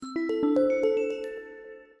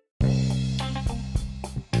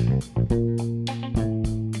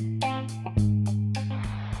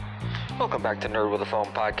welcome back to Nerd with a Phone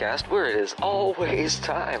podcast, where it is always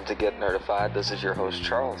time to get nerdified. This is your host,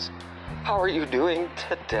 Charles. How are you doing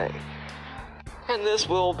today? And this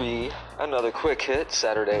will be another quick hit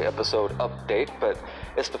Saturday episode update, but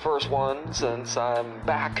it's the first one since I'm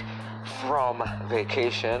back from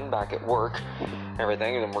vacation, back at work,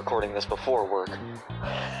 everything, and I'm recording this before work.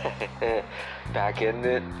 Back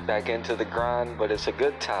into the grind, but it's a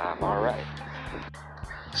good time, alright.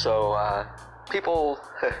 So, people,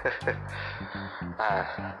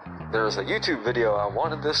 there's a YouTube video I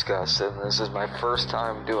want to discuss, and this is my first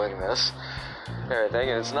time doing this,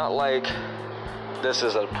 everything, and it's not like this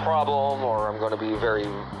is a problem, or I'm going to be very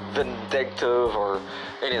vindictive, or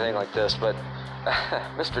anything like this, but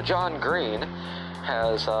Mr. John Green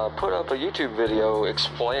has put up a YouTube video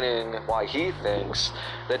explaining why he thinks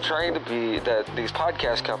that these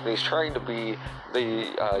podcast companies trying to be the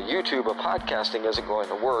YouTube of podcasting isn't going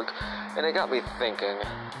to work, and it got me thinking,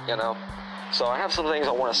 So I have some things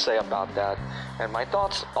I want to say about that, and my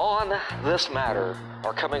thoughts on this matter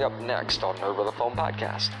are coming up next on Nerd with a Phone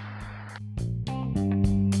podcast.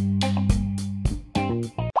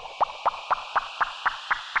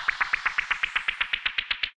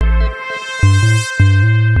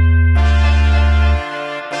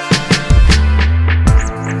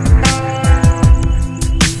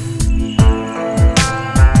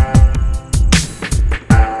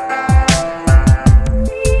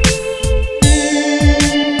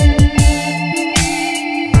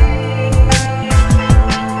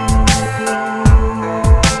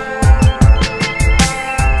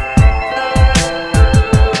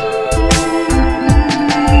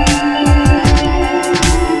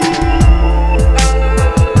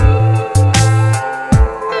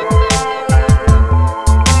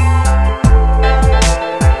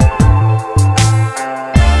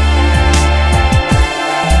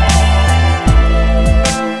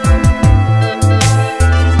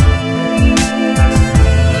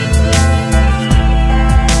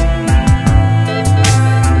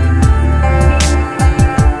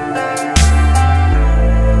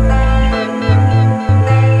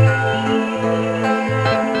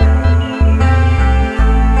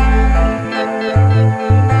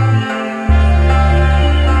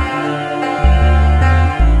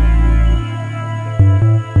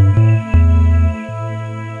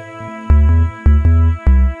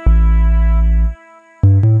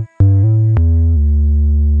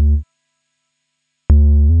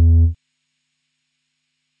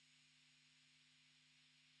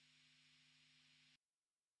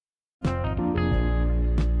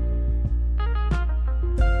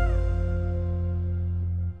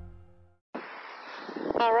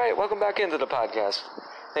 Alright, welcome back into the podcast.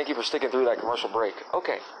 Thank you for sticking through that commercial break.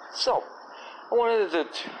 Okay, so, I wanted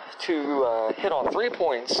to hit on 3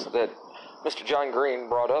 points that Mr. John Green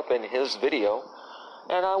brought up in his video,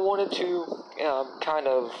 and I wanted to kind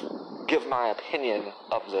of give my opinion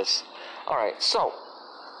of this. Alright, so,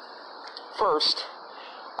 first,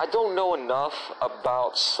 I don't know enough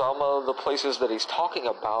about some of the places that he's talking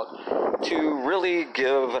about to really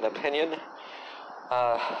give an opinion.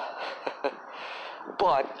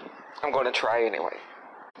 But I'm going to try anyway.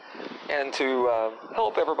 And to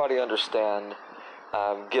help everybody understand,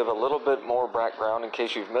 give a little bit more background in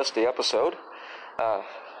case you've missed the episode,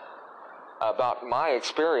 about my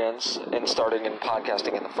experience in starting in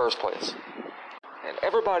podcasting in the first place. And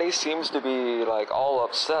everybody seems to be all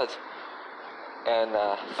upset and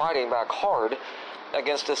fighting back hard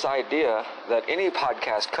against this idea that any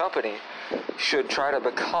podcast company should try to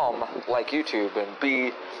become like YouTube and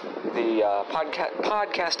be the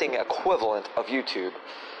podcasting equivalent of YouTube.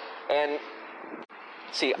 And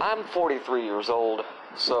see, I'm 43 years old,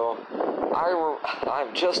 so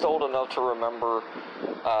I'm just old enough to remember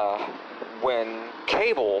when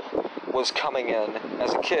cable was coming in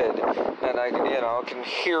as a kid, and I can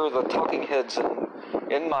hear the talking heads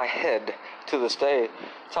in my head to this day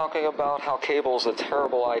talking about how cable's a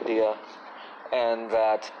terrible idea and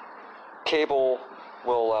that cable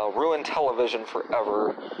will ruin television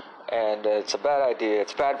forever, and it's a bad idea,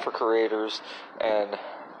 it's bad for creators, and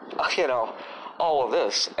all of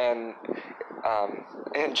this. And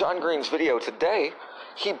in John Green's video today,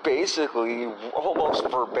 he basically almost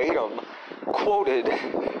verbatim quoted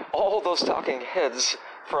all those talking heads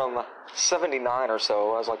from 79 or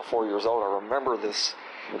so. I was 4 years old. I remember this.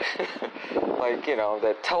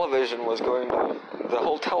 That the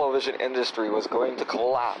whole television industry was going to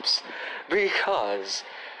collapse because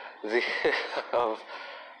of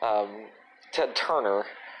Ted Turner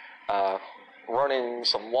running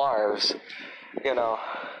some wires,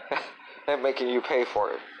 and making you pay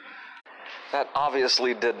for it. That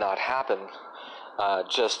obviously did not happen.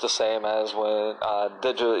 just the same as when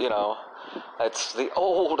it's the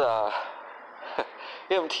old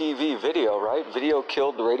MTV video, right? Video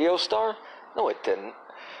killed the radio star? No, it didn't.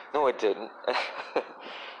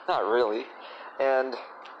 Not really. And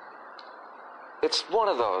it's one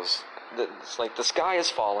of those. It's like the sky is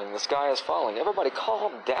falling. Everybody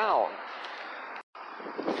calm down.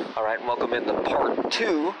 Alright, welcome into part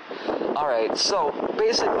 2. Alright, so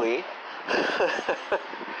basically,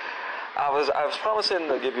 I was promising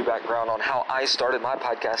to give you background on how I started my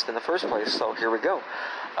podcast in the first place, so here we go.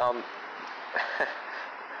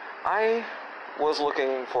 I was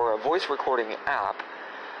looking for a voice recording app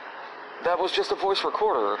that was just a voice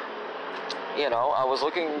recorder. I was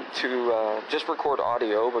looking to just record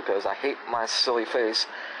audio because I hate my silly face,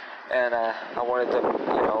 and I wanted to,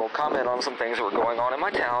 comment on some things that were going on in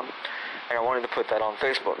my town, and I wanted to put that on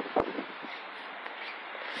Facebook.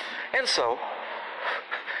 And so,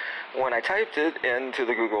 when I typed it into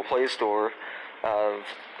the Google Play Store of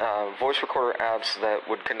voice recorder apps that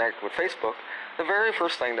would connect with Facebook, the very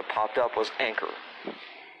first thing that popped up was Anchor.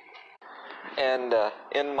 And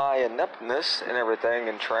in my ineptness and everything,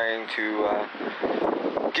 and trying to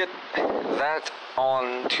get that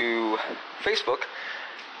onto Facebook,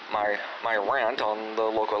 my rant on the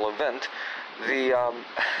local event, I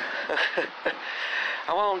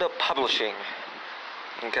wound up publishing.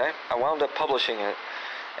 Okay, I wound up publishing it,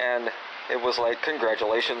 and it was like,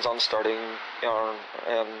 congratulations on starting,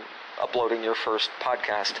 and uploading your first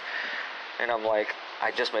podcast. And I'm like,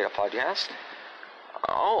 I just made a podcast?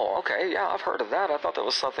 Oh, okay, yeah, I've heard of that. I thought that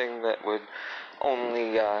was something that would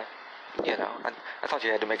only, I thought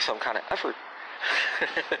you had to make some kind of effort.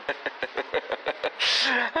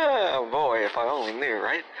 Oh boy, if I only knew,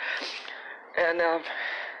 right? And,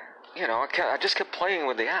 I just kept playing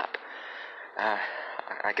with the app.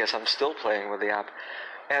 I guess I'm still playing with the app.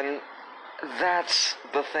 And that's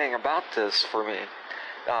the thing about this for me.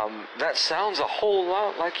 That sounds a whole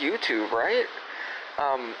lot like YouTube, right?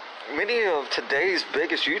 Many of today's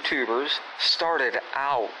biggest YouTubers started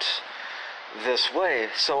out this way.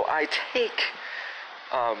 So I take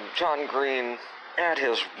John Green at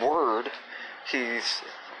his word. He's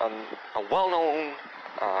a well-known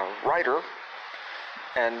writer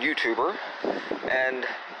and YouTuber, and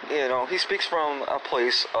he speaks from a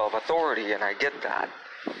place of authority, and I get that.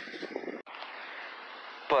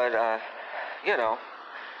 But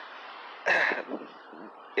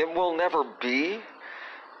it will never be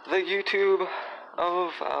the YouTube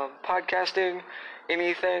of podcasting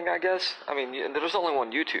anything, I guess. I mean, there's only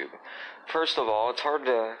one YouTube. First of all, it's hard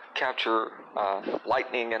to capture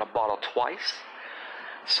lightning in a bottle twice.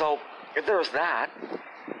 So, there's that.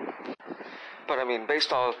 But, I mean,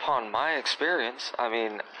 based upon my experience, I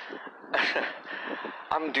mean,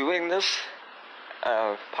 I'm doing this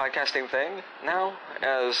podcasting thing now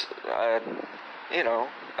as,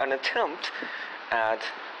 an attempt at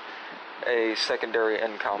a secondary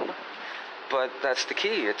income. But that's the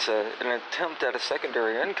key. It's an attempt at a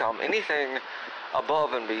secondary income. Anything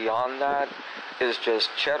above and beyond that is just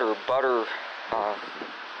cheddar, butter,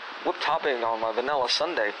 whipped topping on my vanilla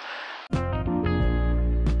sundae.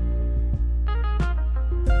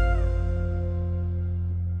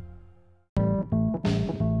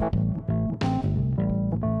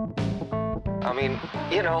 I mean,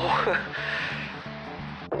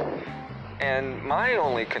 and my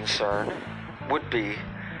only concern would be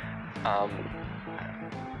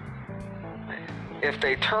if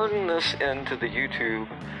they turn this into the YouTube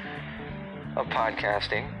of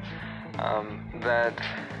podcasting, that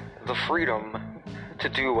the freedom to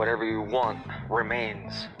do whatever you want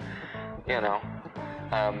remains,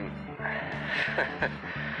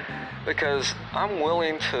 because I'm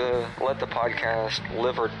willing to let the podcast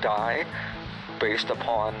live or die based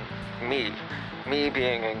upon me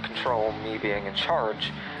being in control, me being in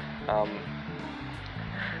charge.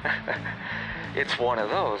 It's one of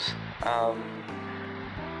those.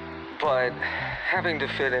 But having to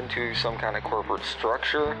fit into some kind of corporate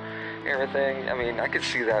structure, everything, I mean, I could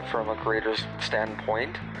see that from a creator's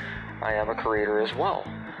standpoint. I am a creator as well.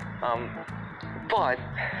 But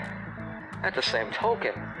at the same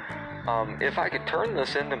token, if I could turn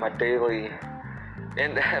this into my daily,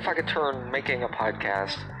 and if I could turn making a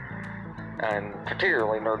podcast, and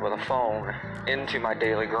particularly Nerd with a Phone, into my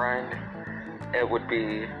daily grind, it would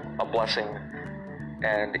be a blessing.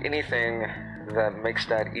 And anything that makes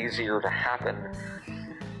that easier to happen,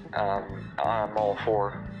 I'm all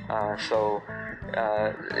for.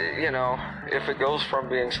 If it goes from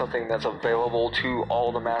being something that's available to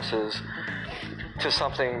all the masses to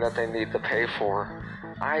something that they need to pay for,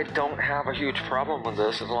 I don't have a huge problem with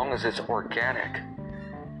this as long as it's organic,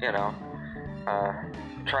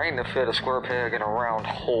 trying to fit a square peg in a round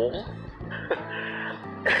hole,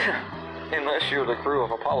 unless you're the crew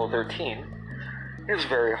of Apollo 13, is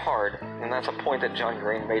very hard, and that's a point that John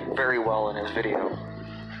Green made very well in his video.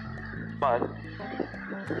 But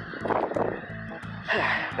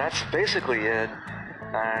that's basically it.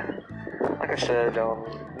 Like I said, on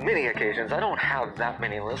many occasions, I don't have that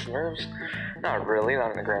many listeners. Not really,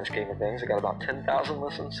 not in the grand scheme of things. I got about 10,000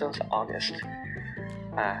 listens since August.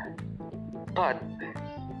 But,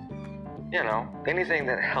 you know, anything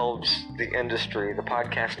that helps the industry, the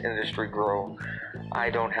podcast industry grow, I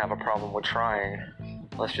don't have a problem with trying.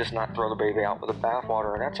 Let's just not throw the baby out with the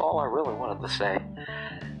bathwater, and that's all I really wanted to say.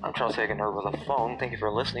 I'm Charles Hagan, Nerd with a Phone. Thank you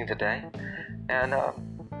for listening today, and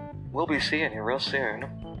we'll be seeing you real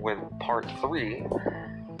soon with part 3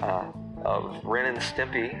 of Ren and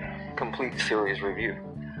Stimpy Complete Series Review.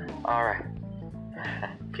 Alright.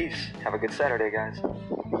 Peace. Have a good Saturday, guys.